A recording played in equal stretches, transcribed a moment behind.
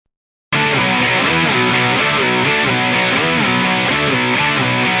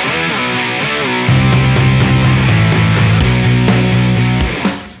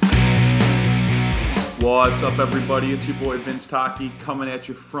What's up, everybody? It's your boy Vince Taki coming at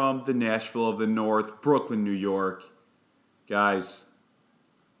you from the Nashville of the North, Brooklyn, New York. Guys,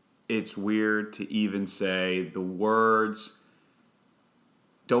 it's weird to even say the words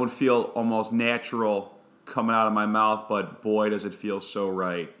don't feel almost natural coming out of my mouth, but boy, does it feel so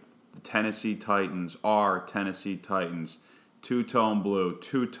right. The Tennessee Titans are Tennessee Titans. Two-tone blue,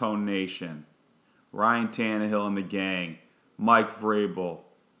 two-tone nation. Ryan Tannehill and the gang. Mike Vrabel.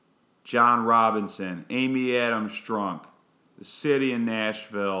 John Robinson. Amy Adams Strunk. The city of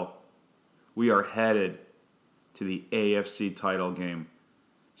Nashville. We are headed to the AFC title game.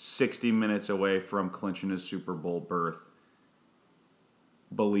 60 minutes away from clinching a Super Bowl berth.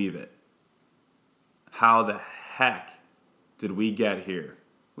 Believe it. How the heck did we get here?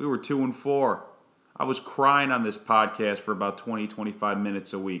 We were 2-4. I was crying on this podcast for about 20-25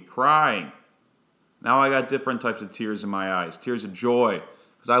 minutes a week. Crying. Now I got different types of tears in my eyes. Tears of joy.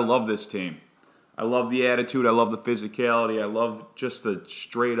 Because I love this team. I love the attitude. I love the physicality. I love just the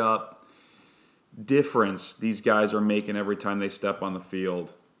straight up difference these guys are making every time they step on the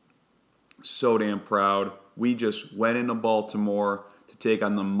field. So damn proud. We just went into Baltimore to take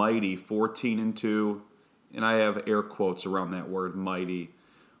on the mighty 14-2. And I have air quotes around that word, mighty.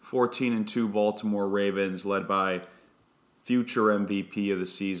 14-2 Baltimore Ravens, led by future MVP of the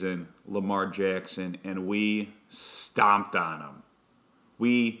season, Lamar Jackson, and we stomped on them.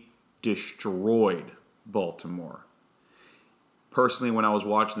 We destroyed Baltimore. Personally, when I was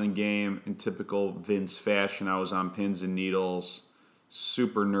watching the game, in typical Vince fashion, I was on pins and needles,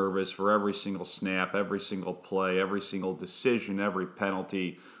 super nervous for every single snap, every single play, every single decision, every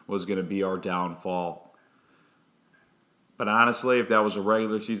penalty was going to be our downfall. But honestly, if that was a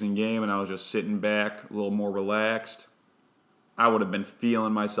regular season game and I was just sitting back, a little more relaxed, I would have been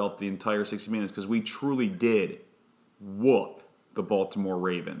feeling myself the entire 60 minutes because we truly did whoop the Baltimore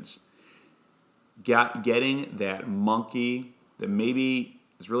Ravens. Getting that monkey that maybe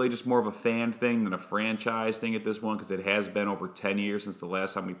is really just more of a fan thing than a franchise thing at this point because it has been over 10 years since the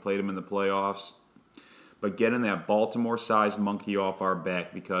last time we played them in the playoffs. But getting that Baltimore-sized monkey off our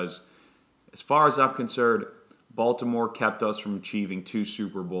back because as far as I'm concerned, Baltimore kept us from achieving 2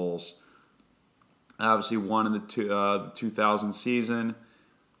 Super Bowls. Obviously, one in the 2000 season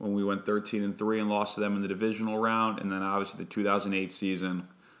when we went 13-3 and lost to them in the divisional round, and then obviously the 2008 season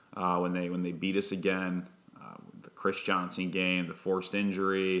when they beat us again, the Chris Johnson game, the forced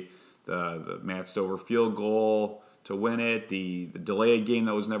injury, the Matt Stover field goal to win it, the delayed game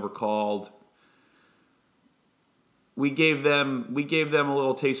that was never called. We gave them a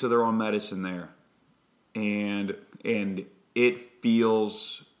little taste of their own medicine there. And it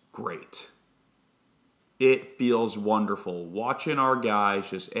feels great. It feels wonderful. Watching our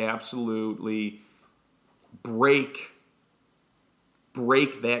guys just absolutely break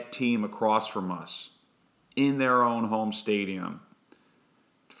that team across from us in their own home stadium.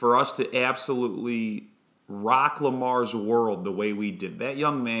 For us to absolutely rock Lamar's world the way we did. That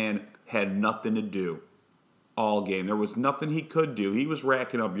young man had nothing to do all game. There was nothing he could do. He was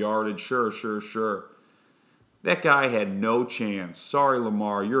racking up yardage, sure. That guy had no chance. Sorry,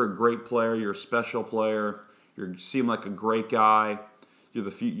 Lamar. You're a great player. You're a special player. You seem like a great guy.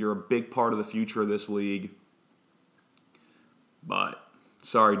 You're a big part of the future of this league. But,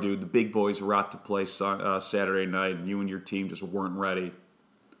 sorry, dude. The big boys were out to play Saturday night, and you and your team just weren't ready.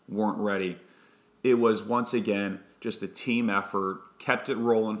 It was, once again, just a team effort. Kept it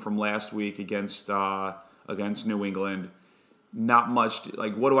rolling from last week against New England. Not much.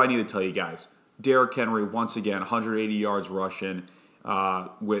 What do I need to tell you guys? Derrick Henry, once again, 180 yards rushing,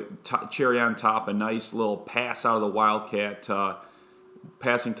 with cherry on top, a nice little pass out of the Wildcat,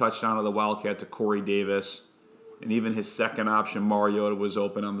 passing touchdown of the Wildcat to Corey Davis. And even his second option, Mariota, was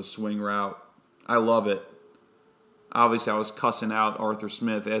open on the swing route. I love it. Obviously, I was cussing out Arthur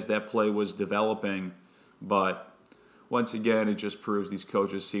Smith as that play was developing. But once again, it just proves these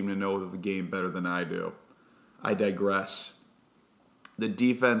coaches seem to know the game better than I do. I digress. The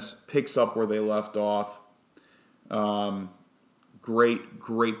defense picks up where they left off.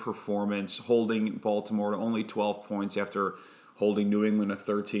 Great performance, holding Baltimore to only 12 points after holding New England to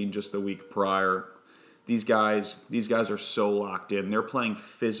 13 just the week prior. These guys are so locked in. They're playing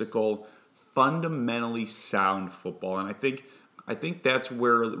physical, fundamentally sound football, and I think that's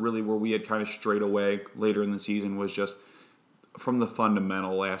where we had kind of strayed away later in the season was just from the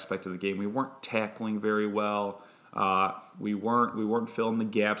fundamental aspect of the game. We weren't tackling very well. We weren't filling the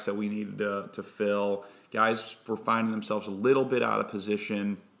gaps that we needed to fill. Guys were finding themselves a little bit out of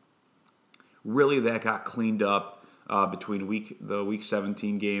position. Really, that got cleaned up between the week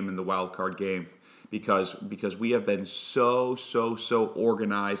 17 game and the wild card game. because we have been so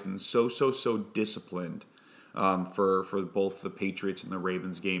organized and so disciplined for both the Patriots and the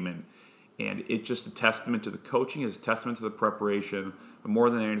Ravens game, and it's just a testament to the coaching, it's a testament to the preparation, but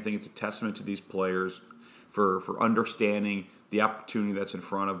more than anything, it's a testament to these players for understanding the opportunity that's in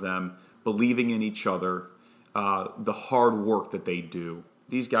front of them, believing in each other, the hard work that they do.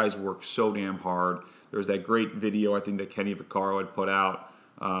 These guys work so damn hard. There's that great video I think that Kenny Vaccaro had put out,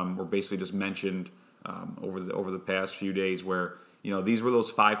 or basically just mentioned over the past few days, where these were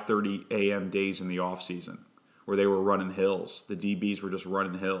those 5:30 a.m. days in the off season where they were running hills. The DBs were just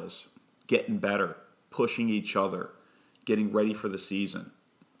running hills, getting better, pushing each other, getting ready for the season.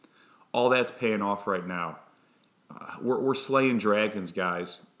 All that's paying off right now. We're slaying dragons,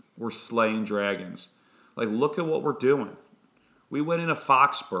 guys. We're slaying dragons. Like, look at what we're doing. We went into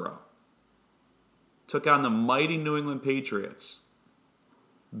Foxborough, took on the mighty New England Patriots,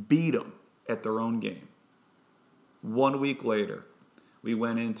 beat them at their own game. 1 week later, we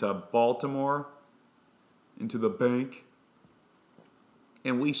went into Baltimore, into the bank,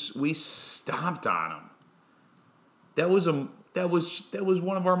 and we stomped on them. That was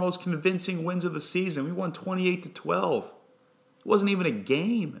one of our most convincing wins of the season. We won 28-12. It wasn't even a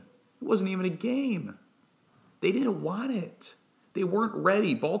game. They didn't want it. They weren't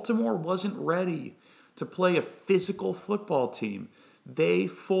ready. Baltimore wasn't ready to play a physical football team. They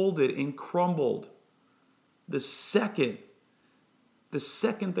folded and crumbled the second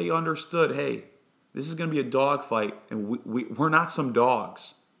they understood, hey, this is going to be a dogfight, and we're not some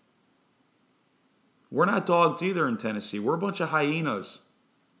dogs. We're not dogs either in Tennessee. We're a bunch of hyenas.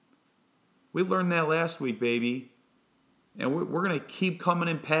 We learned that last week, baby. And we're going to keep coming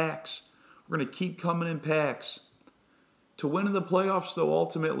in packs. To win in the playoffs, though,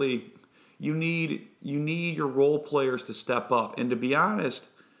 ultimately, you need your role players to step up. And to be honest,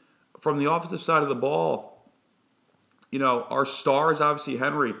 from the offensive side of the ball, our star is obviously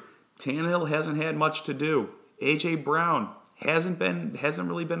Henry. Tannehill hasn't had much to do. A.J. Brown hasn't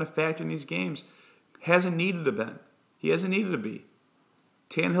really been a factor in these games. Hasn't needed to be. He hasn't needed to be.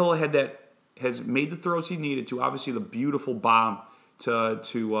 Tannehill has made the throws he needed to. Obviously, the beautiful bomb to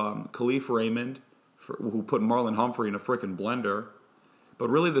Khalif Raymond, who put Marlon Humphrey in a frickin' blender. But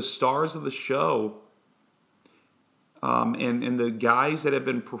really, the stars of the show and the guys that have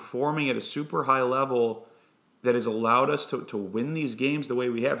been performing at a super high level that has allowed us to win these games the way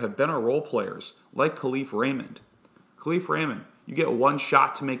we have been our role players, like Khalif Raymond. Khalif Raymond, you get one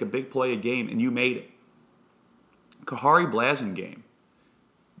shot to make a big play a game, and you made it. Kahari Blasingame,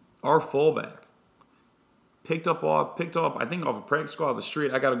 our fullback, picked up, I think, off a practice squad off the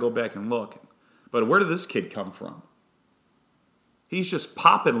street. I got to go back and look. But where did this kid come from? He's just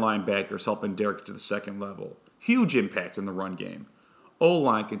popping linebackers, helping Derek to the second level. Huge impact in the run game.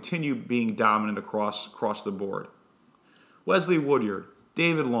 O-line continue being dominant across the board. Wesley Woodyard,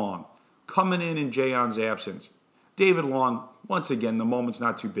 David Long, coming in Jayon's absence. David Long, once again, the moment's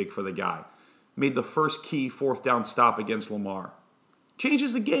not too big for the guy. Made the first key fourth down stop against Lamar.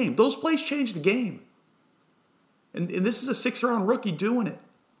 Changes the game. Those plays change the game. And this is a 6th-round rookie doing it.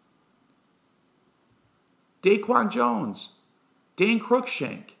 Daquan Jones, Dane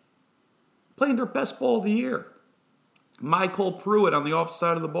Cruikshank, playing their best ball of the year. Michael Pruitt on the offensive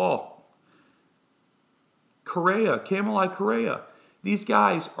side of the ball. Camelai Correa. These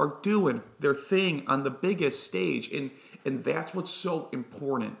guys are doing their thing on the biggest stage, and that's what's so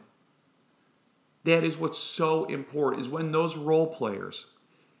important. That is what's so important, is when those role players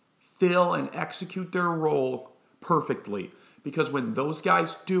fill and execute their role perfectly. Because when those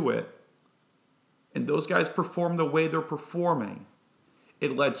guys do it, and those guys perform the way they're performing,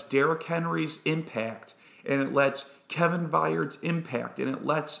 it lets Derrick Henry's impact, and it lets Kevin Byard's impact, and it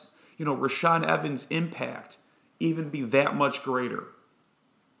lets Rashaan Evans' impact even be that much greater.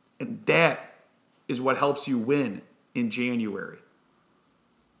 And that is what helps you win in January.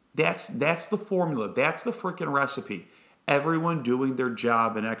 That's the formula. That's the freaking recipe. Everyone doing their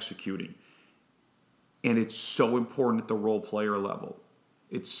job and executing. And it's so important at the role player level.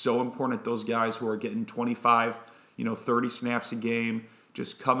 It's so important at those guys who are getting 25, 30 snaps a game,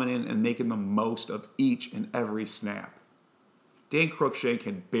 just coming in and making the most of each and every snap. Dane Cruikshank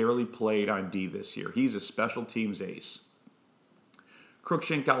had barely played on D this year. He's a special teams ace.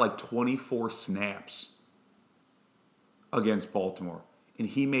 Cruikshank got like 24 snaps against Baltimore, and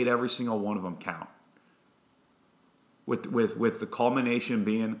he made every single one of them count. With the culmination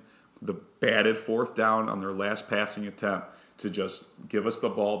being the batted fourth down on their last passing attempt to just give us the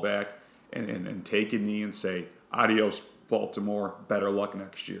ball back and take a knee and say, adios, Baltimore, better luck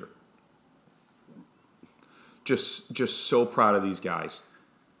next year. Just so proud of these guys.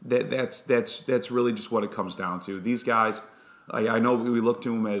 That's really just what it comes down to. These guys, I know we look to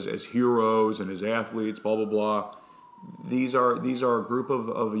them as heroes and as athletes, blah blah blah. These are a group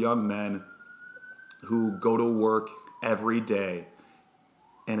of young men who go to work every day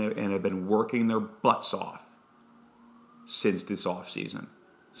and have been working their butts off since this offseason,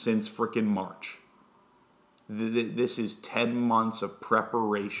 since frickin' March. This is 10 months of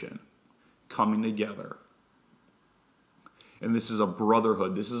preparation coming together. And this is a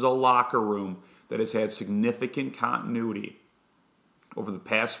brotherhood. This is a locker room that has had significant continuity over the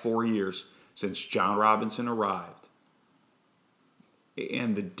past 4 years since John Robinson arrived.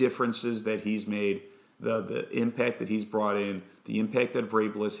 And the differences that he's made, the impact that he's brought in, the impact that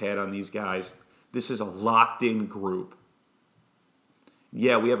Vrabel has had on these guys. This is a locked-in group.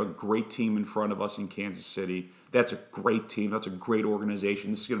 Yeah, we have a great team in front of us in Kansas City. That's a great team. That's a great organization.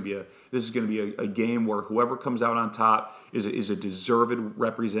 This is going to be a game where whoever comes out on top is a deserved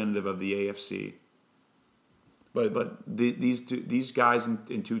representative of the AFC. But these guys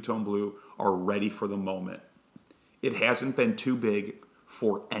in two-tone blue are ready for the moment. It hasn't been too big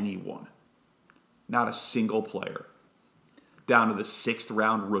for anyone. Not a single player. Down to the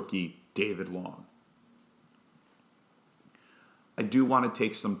 6th-round rookie, David Long. I do want to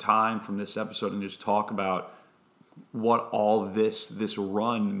take some time from this episode and just talk about what all this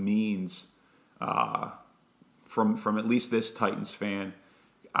run means from at least this Titans fan.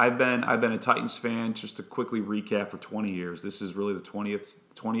 I've been a Titans fan, just to quickly recap, for 20 years. This is really the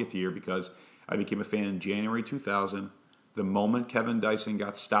 20th year because I became a fan in January 2000. The moment Kevin Dyson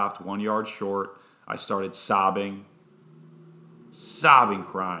got stopped 1 yard short, I started sobbing,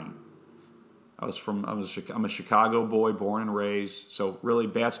 crying. I'm a Chicago boy, born and raised. So really,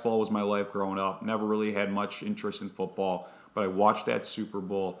 basketball was my life growing up. Never really had much interest in football, but I watched that Super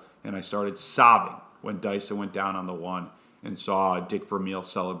Bowl and I started sobbing when Dyson went down on the one and saw Dick Vermeil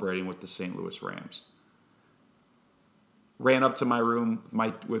celebrating with the St. Louis Rams. Ran up to my room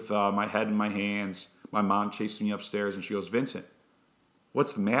with my head in my hands. My mom chased me upstairs and she goes, "Vincent,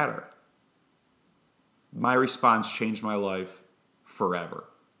 what's the matter?" My response changed my life forever.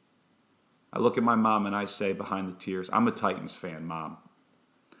 I look at my mom and I say behind the tears, "I'm a Titans fan, Mom.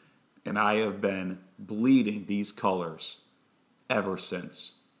 And I have been bleeding these colors ever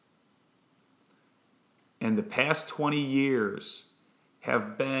since." And the past 20 years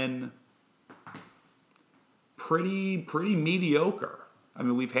have been pretty mediocre. I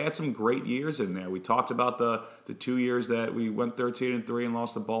mean, we've had some great years in there. We talked about the 2 years that we went 13-3 and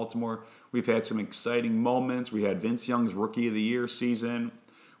lost to Baltimore. We've had some exciting moments. We had Vince Young's Rookie of the Year season.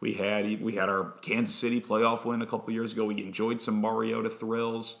 We had our Kansas City playoff win a couple years ago. We enjoyed some Mariota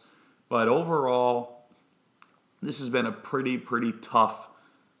thrills. But overall, this has been a pretty tough,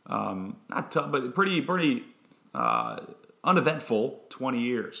 not tough, but pretty uneventful 20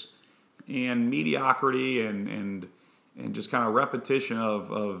 years. And mediocrity and just kind of repetition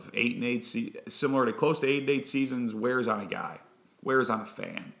of 8-8, similar to close to 8-8 seasons, wears on a guy, wears on a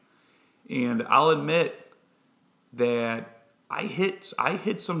fan. And I'll admit that I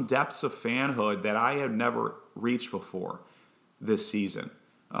hit some depths of fanhood that I have never reached before this season.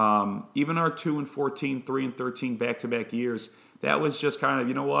 Even our 2-14, 3-13 back-to-back years, that was just kind of,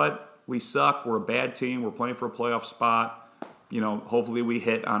 you know what? We suck. We're a bad team. We're playing for a playoff spot. Hopefully we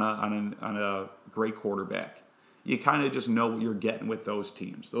hit on a great quarterback. You kind of just know what you're getting with those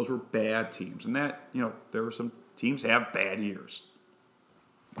teams. Those were bad teams, and that there were some teams have bad years.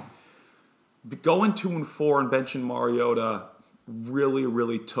 But going 2-4 and benching Mariota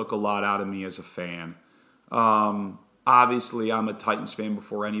really took a lot out of me as a fan. Obviously, I'm a Titans fan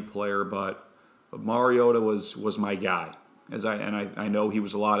before any player, but Mariota was my guy. I know he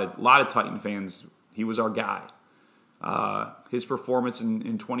was a lot of Titan fans. He was our guy. His performance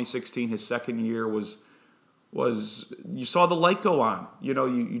in 2016, his second year, was you saw the light go on.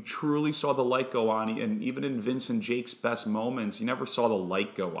 You truly saw the light go on. And even in Vince and Jake's best moments, you never saw the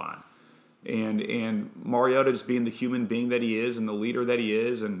light go on. And Mariota just being the human being that he is and the leader that he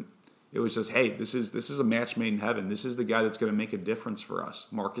is, and it was just, hey, this is a match made in heaven. This is the guy that's going to make a difference for us,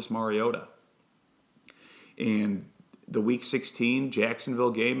 Marcus Mariota. And the Week 16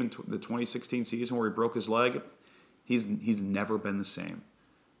 Jacksonville game in the 2016 season where he broke his leg, he's never been the same.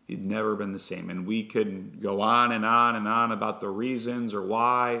 He'd never been the same. And we could go on and on about the reasons or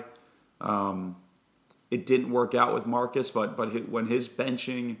why. It didn't work out with Marcus, but when his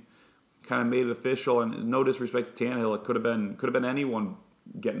benching kind of made it official, and no disrespect to Tannehill, it could have been anyone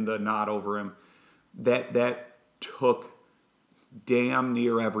getting the nod over him. That took damn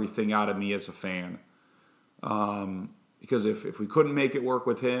near everything out of me as a fan. Because if we couldn't make it work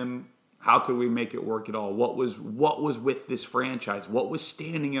with him, How could we make it work at all? What was with this franchise? What was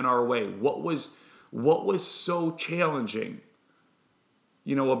standing in our way? What was so challenging?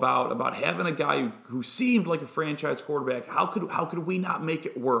 About having a guy who seemed like a franchise quarterback. How could we not make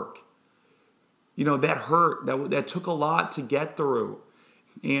it work? That hurt. That took a lot to get through.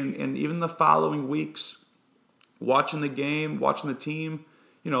 And even the following weeks, watching the game, watching the team,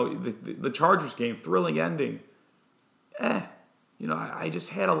 the Chargers game, thrilling ending. I just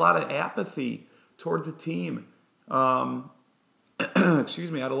had a lot of apathy toward the team.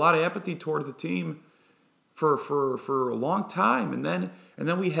 Excuse me, I had a lot of apathy toward the team for a long time, and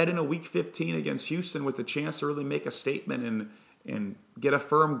then we head into Week 15 against Houston with a chance to really make a statement and get a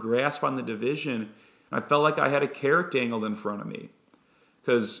firm grasp on the division. I felt like I had a carrot dangled in front of me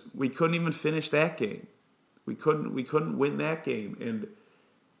because we couldn't even finish that game. We couldn't win that game, and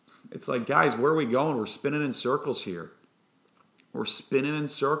it's like, guys, where are we going? We're spinning in circles here. We're spinning in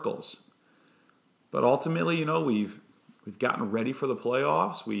circles. But ultimately, we've gotten ready for the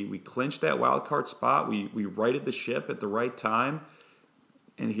playoffs. We clinched that wild card spot. We righted the ship at the right time.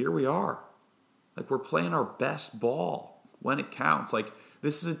 And here we are. Like, we're playing our best ball when it counts. Like,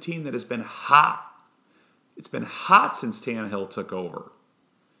 this is a team that has been hot. It's been hot since Tannehill took over.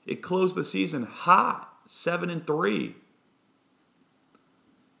 It closed the season hot, 7-3.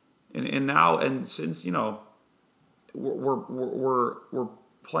 And now, and since, we're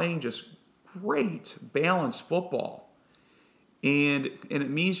playing just great balanced football, and it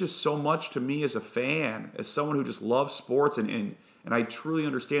means just so much to me as a fan, as someone who just loves sports, and I truly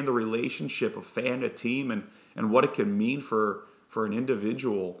understand the relationship of fan to team and what it can mean for an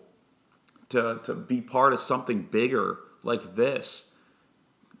individual to be part of something bigger like this.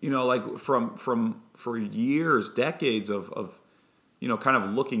 Like for years, decades of kind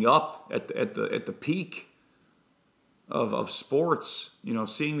of looking up at the peak of sports,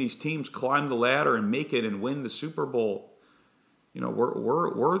 seeing these teams climb the ladder and make it and win the Super Bowl.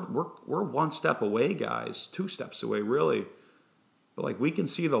 We're one step away, guys, 2 steps away, really. But like, we can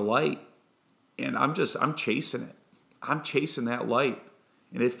see the light, and I'm chasing it. I'm chasing that light,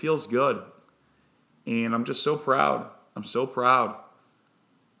 and it feels good. And I'm just so proud. I'm so proud.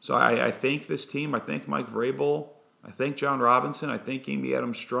 So I thank this team. I thank Mike Vrabel. I thank John Robinson. I thank Amy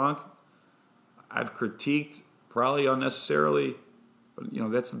Adams-Strunk. I've critiqued probably unnecessarily, but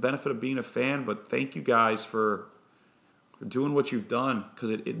that's the benefit of being a fan. But thank you guys for doing what you've done, because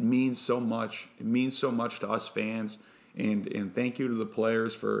it means so much. It means so much to us fans, and thank you to the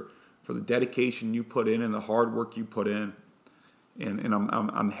players for the dedication you put in and the hard work you put in. And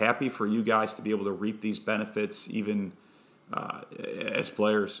I'm happy for you guys to be able to reap these benefits, even as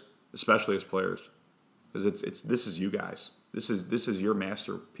players, especially as players, because this is you guys. This is your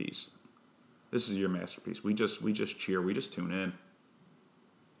masterpiece. This is your masterpiece. We just cheer. We just tune in.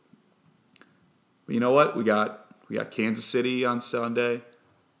 But you know what? We got Kansas City on Sunday.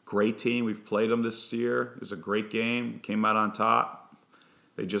 Great team. We've played them this year. It was a great game. Came out on top.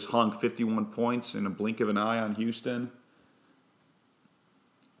 They just hung 51 points in a blink of an eye on Houston.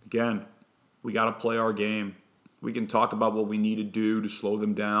 Again, we got to play our game. We can talk about what we need to do to slow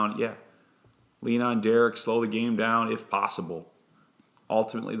them down. Yeah. Lean on Derek, slow the game down if possible.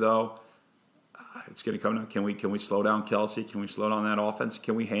 Ultimately, though, it's going to come down. Can we slow down Kelsey? Can we slow down that offense?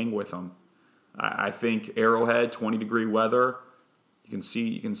 Can we hang with them? I think Arrowhead, 20-degree weather. You can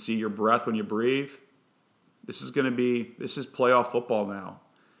see your breath when you breathe. This is playoff football now.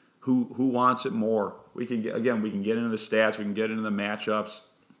 Who wants it more? We can get into the stats. We can get into the matchups.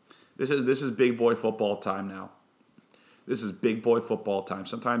 This is big boy football time now. This is big boy football time.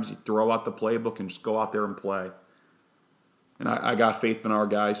 Sometimes you throw out the playbook and just go out there and play. And I got faith in our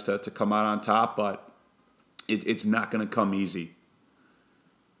guys to come out on top, but it's not going to come easy.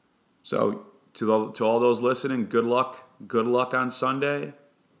 So to all those listening, good luck. Good luck on Sunday.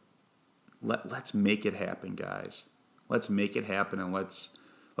 Let's make it happen, guys. Let's make it happen, and let's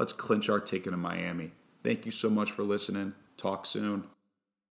clinch our ticket to Miami. Thank you so much for listening. Talk soon.